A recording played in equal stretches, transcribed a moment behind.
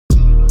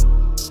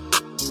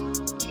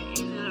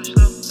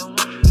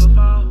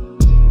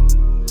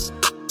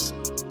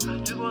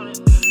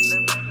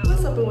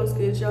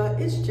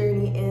it's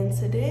Journey, and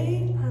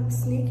today I'm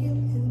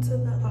sneaking into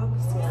the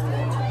opposite.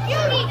 You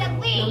need to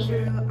leave!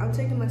 No, I'm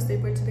taking my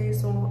Stateboard today,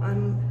 so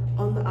I'm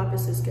on the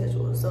opposite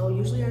schedule. So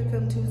usually I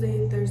come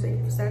Tuesday, Thursday,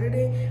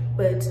 Saturday,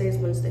 but today's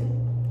Wednesday.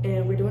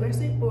 And we're doing our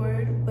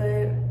Stateboard,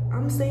 but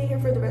I'm staying here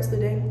for the rest of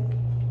the day.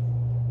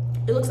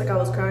 It looks like I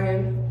was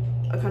crying.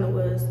 I kind of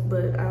was,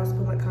 but I also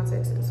put my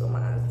contacts in, so my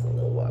eyes is a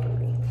little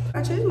watery.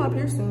 I changed my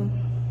piercing.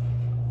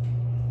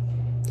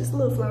 Just a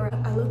little flower.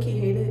 I low-key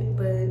hate it,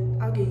 but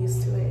I'll get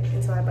used to it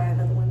until I buy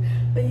another one.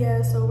 But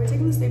yeah, so we're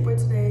taking the Stateboard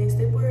today.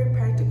 Stateboard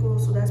practical,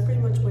 so that's pretty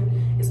much when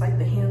it's like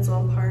the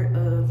hands-on part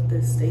of the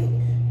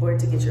Stateboard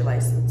to get your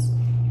license.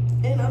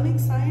 And I'm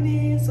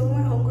excited. Some of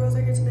my homegirls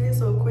are here today,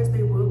 so of course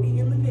they will be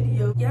in the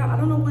video. Yeah, I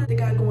don't know what they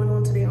got going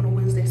on today on a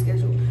Wednesday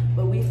schedule,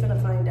 but we finna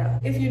find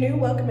out. If you're new,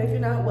 welcome. If you're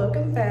not,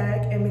 welcome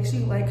back. And make sure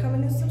you like,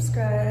 comment, and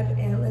subscribe.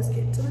 And let's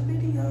get to the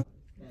video.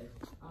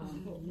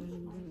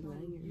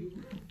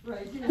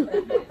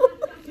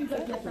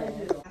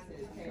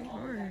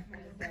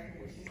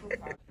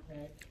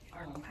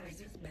 Our class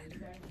is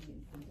better.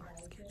 Our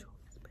schedule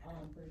is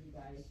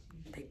better.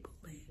 They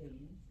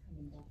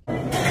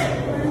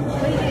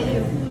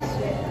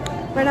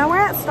Right now we're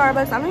at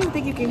Starbucks. I don't even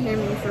think you can hear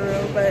me for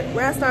real, but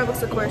we're at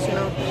Starbucks, of course, you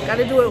know.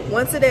 Gotta do it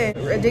once a day.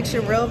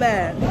 Addiction real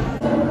bad.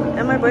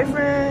 And my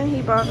boyfriend,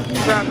 he brought me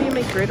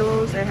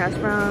McGriddles and hash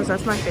browns.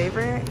 That's my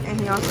favorite. And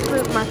he also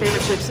put my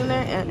favorite chips in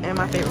there and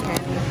my favorite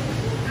candy.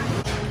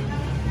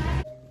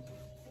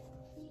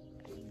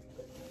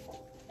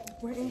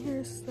 We're in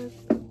here stuck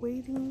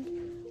waiting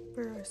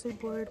for our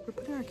Stateboard. We're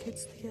putting our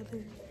kids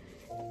together.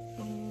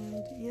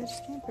 And yeah,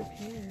 just can't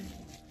prepare.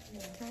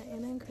 Got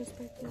Anna and Chris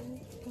back there.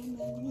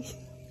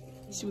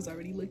 She was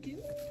already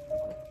looking.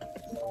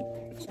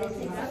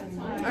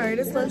 Alright,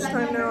 it's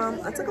lunchtime now.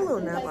 I took a little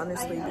nap,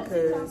 honestly,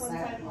 because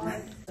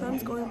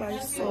time's going by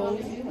so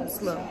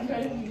slow.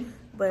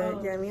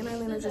 But yeah, me and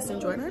Eileen are just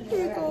enjoying our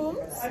pickles.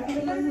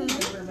 You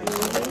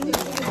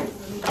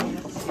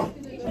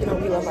know,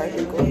 we love our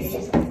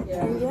pickles.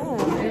 And yeah,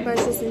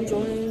 everybody's just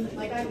enjoying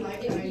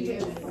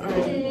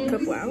a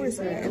couple hours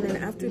here. And then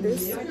after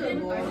this,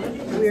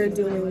 we are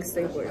doing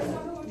Stateboard.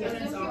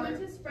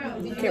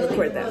 Can't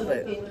record that,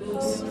 but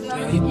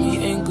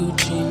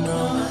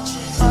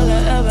all I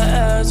ever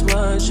asked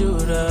was you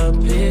to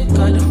pick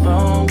up the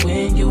phone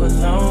when you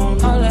alone.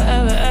 All I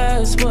ever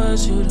asked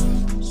was you to.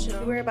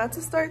 We're about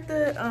to start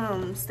the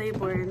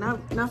Stateboard.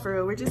 Not for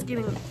real. We're just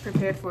getting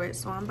prepared for it.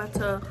 So I'm about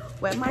to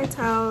wet my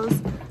towels,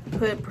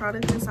 put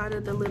product inside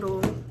of the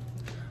little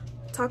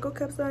taco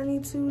cups that I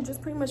need to,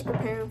 just pretty much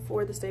preparing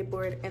for the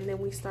Stateboard, and then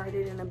we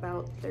started in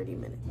about 30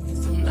 minutes.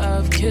 Some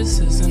love,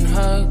 kisses, and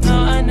hugs. No,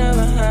 I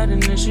never had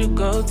an issue.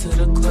 Go to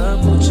the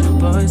club with your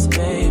boys,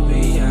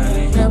 baby.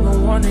 I never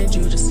wanted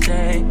you to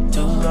stay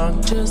too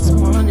long, just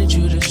wanted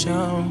you to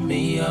show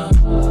me up.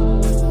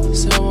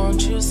 So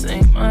won't you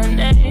say my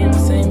name,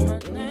 say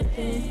my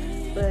name?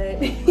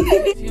 But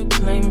if you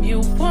claim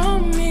you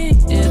want me,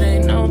 it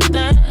ain't no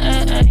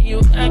that.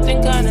 You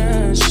acting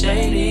kinda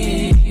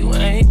shady. You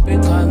ain't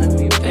been calling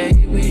me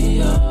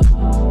baby.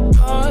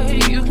 Boy,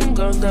 you can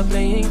go stop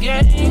playing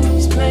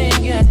games,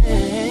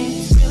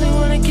 Really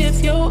wanna give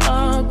you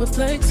all, but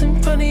flex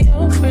in front of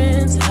your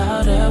friends.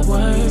 How that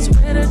works?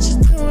 We're not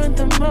just doing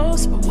the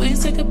most, but we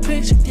take a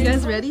picture. You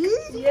guys ready?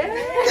 Yeah.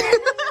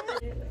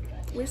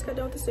 We just got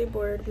done with the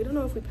Stateboard. We don't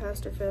know if we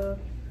passed or failed.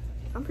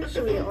 I'm pretty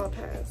sure we all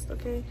passed,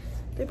 okay?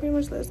 They pretty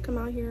much let us come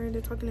out here and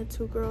they're talking to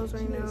two girls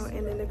right now,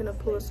 and then they're gonna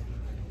pull us,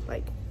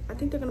 like, I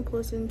think they're gonna pull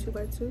us in 2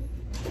 by 2.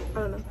 I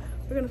don't know.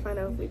 We're gonna find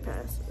out if we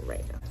pass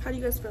right now. How do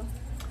you guys feel?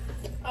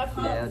 I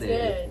feel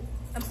good.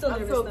 I'm still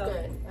nervous though.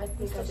 Good. I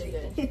think I did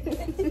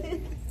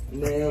good.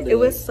 Nailed it. It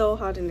was so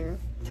hot in there.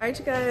 Alright,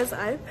 you guys,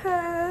 I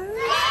passed.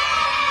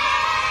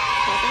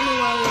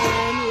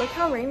 Look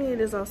how rainy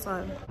it is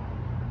outside.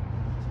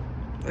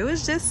 It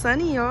was just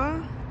sunny,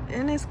 y'all,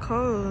 and it's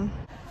cold.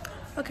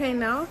 Okay,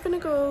 now I'm gonna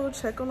go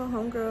check on the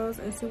homegirls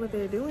and see what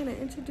they're doing and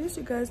introduce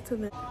you guys to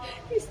them.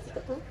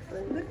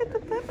 Look at the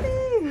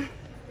puppy.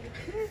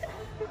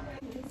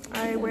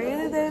 Alright, we're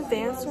in the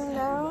dance room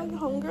now.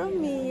 Homegirl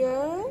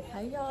Mia.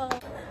 Hi y'all.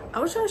 I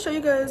was trying to show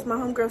you guys my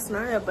homegirl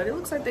Sanaya, but it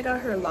looks like they got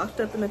her locked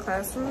up in the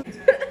classroom.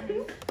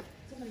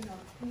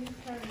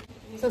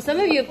 So some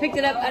of you picked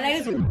it up and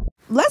I just...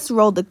 Let's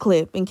roll the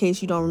clip in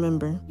case you don't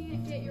remember. You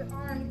can't get your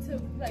arm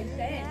to like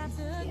dance.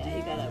 Yeah,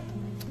 you gotta...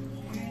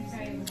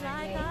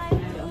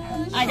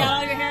 I got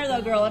all your hair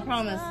though, girl, I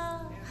promise.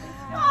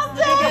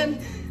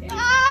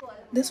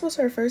 This was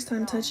her first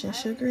time touching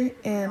Sugar,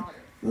 and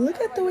look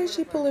at the way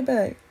she pulled it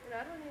back.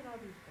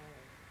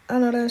 I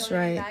know that's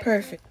right.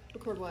 Perfect.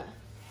 Record what?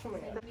 For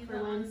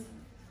ones.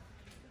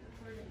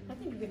 I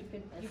think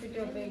you could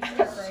do a big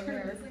step right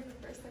here.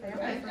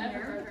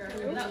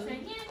 Without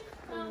saying it?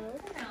 No.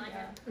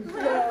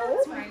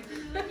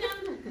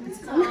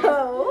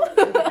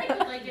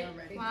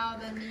 Wow,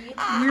 the knee.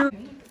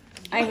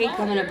 I hate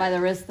coming up by the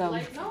wrist though.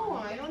 Like, no,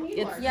 I don't need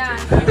it's, yeah.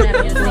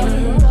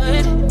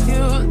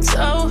 You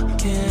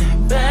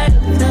talking back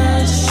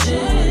that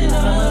shit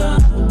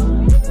up.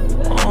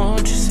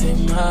 Won't you say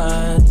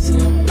my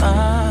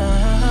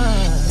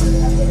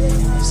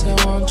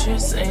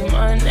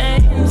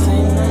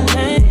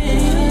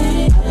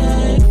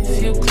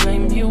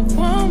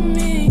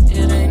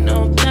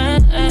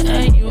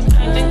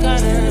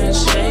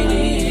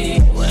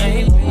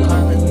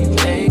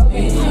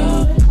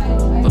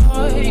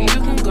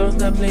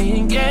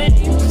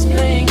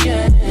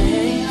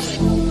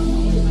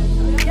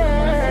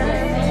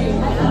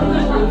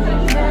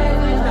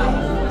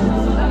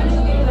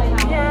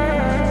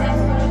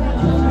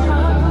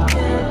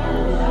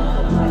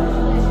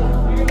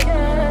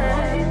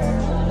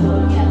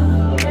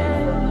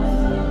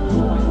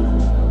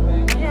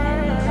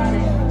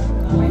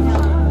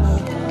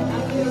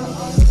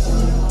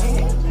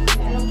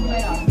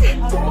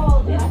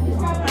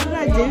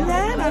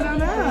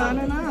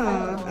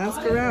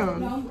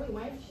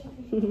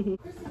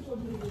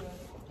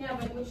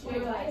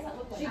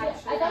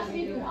I thought she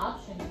gave you an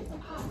option.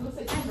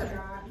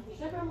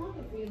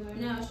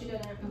 No, she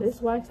didn't.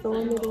 This wax the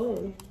one that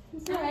win.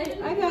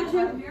 I got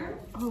you.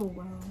 Oh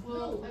wow.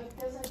 Well,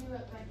 because I do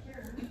it back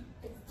here.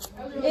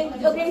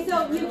 Okay,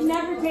 so you've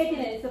never taken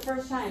it. It's the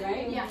first time,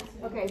 right? Yeah.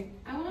 Okay.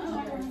 I want to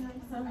try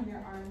some on your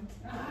arm.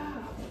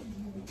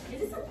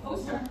 Is it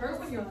supposed to hurt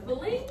when you're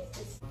pulling?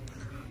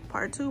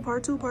 Part two.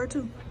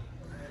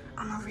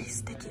 I'm gonna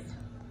re-stick it.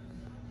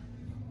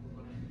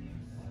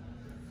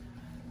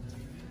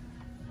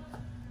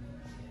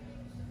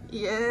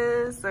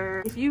 Yes,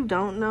 sir. If you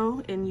don't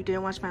know and you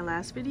didn't watch my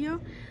last video,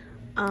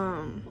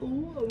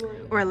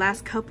 or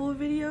last couple of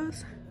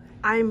videos,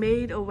 I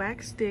made a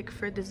wax stick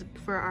for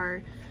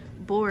our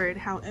board.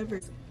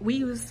 However, we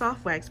use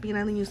soft wax. Me and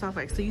Eileen use soft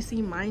wax. So you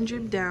see mine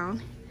drip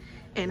down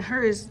and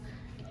hers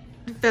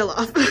fell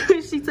off.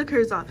 She took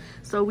hers off.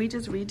 So we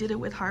just redid it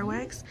with hard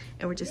wax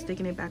and we're just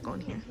sticking it back on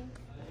here.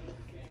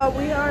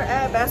 We are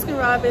at Baskin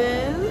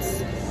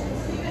Robbins.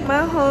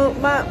 I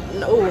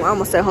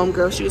almost said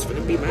homegirl. She was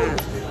gonna be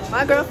mad.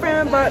 My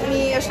girlfriend bought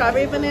me a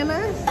strawberry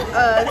banana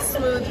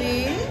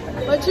smoothie.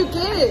 What'd you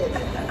get?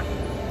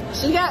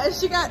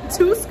 She got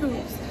 2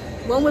 scoops.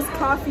 One was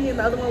coffee and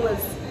the other one was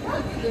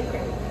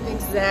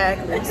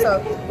exactly.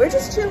 So we're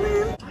just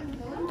chilling.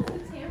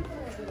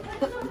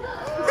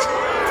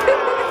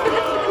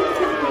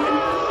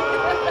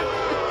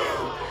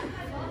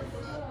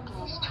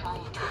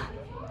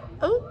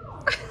 Oh.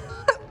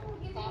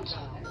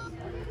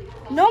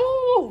 No.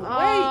 Wait.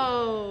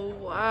 Oh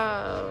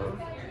wow.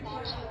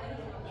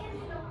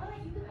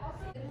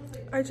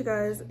 Alright you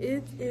guys,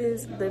 it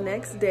is the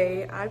next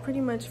day. I pretty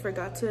much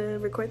forgot to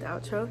record the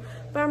outro,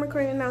 but I'm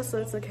recording it now, so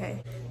it's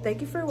okay. Thank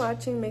you for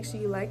watching. Make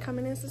sure you like,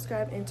 comment, and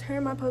subscribe, and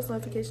turn my post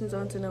notifications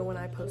on to know when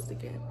I post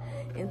again.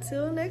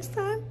 Until next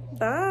time,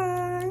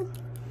 bye.